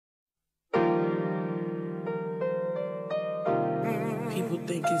People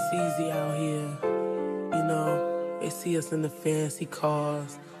think it's easy out here. You know, they see us in the fancy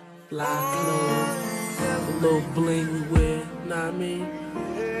cars, fly clothes, the little bling we wear, you know what I mean?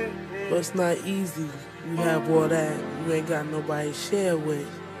 But it's not easy. You have all that, you ain't got nobody to share with.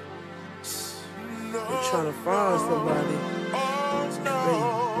 You're trying to find somebody. It's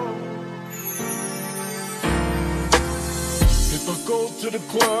crazy. If I go to the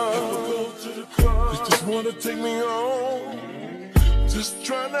club, you just wanna take me home. Just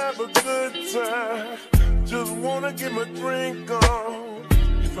trying to have a good time. Just wanna get my drink on.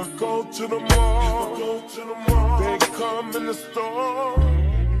 If I go to the mall, then come in the store.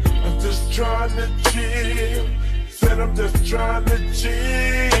 I'm just trying to chill. Said I'm just trying to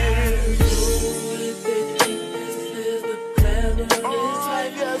chill.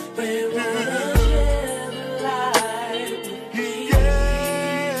 Oh, yes, they do.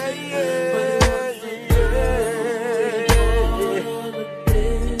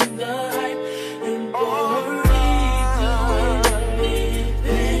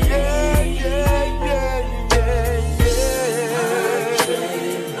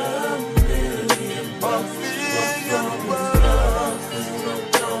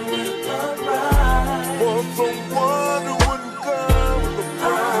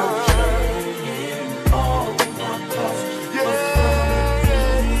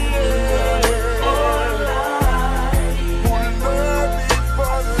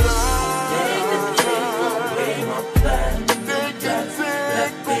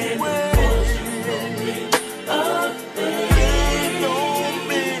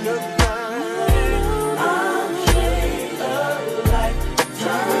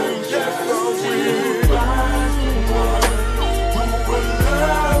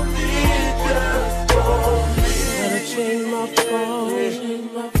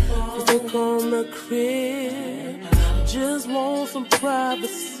 Just want some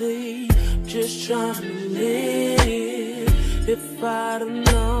privacy, just trying to live. If I'd have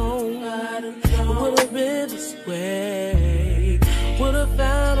known, it would have been this way. Would have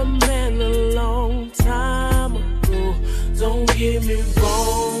found a man a long time ago. Don't get me wrong.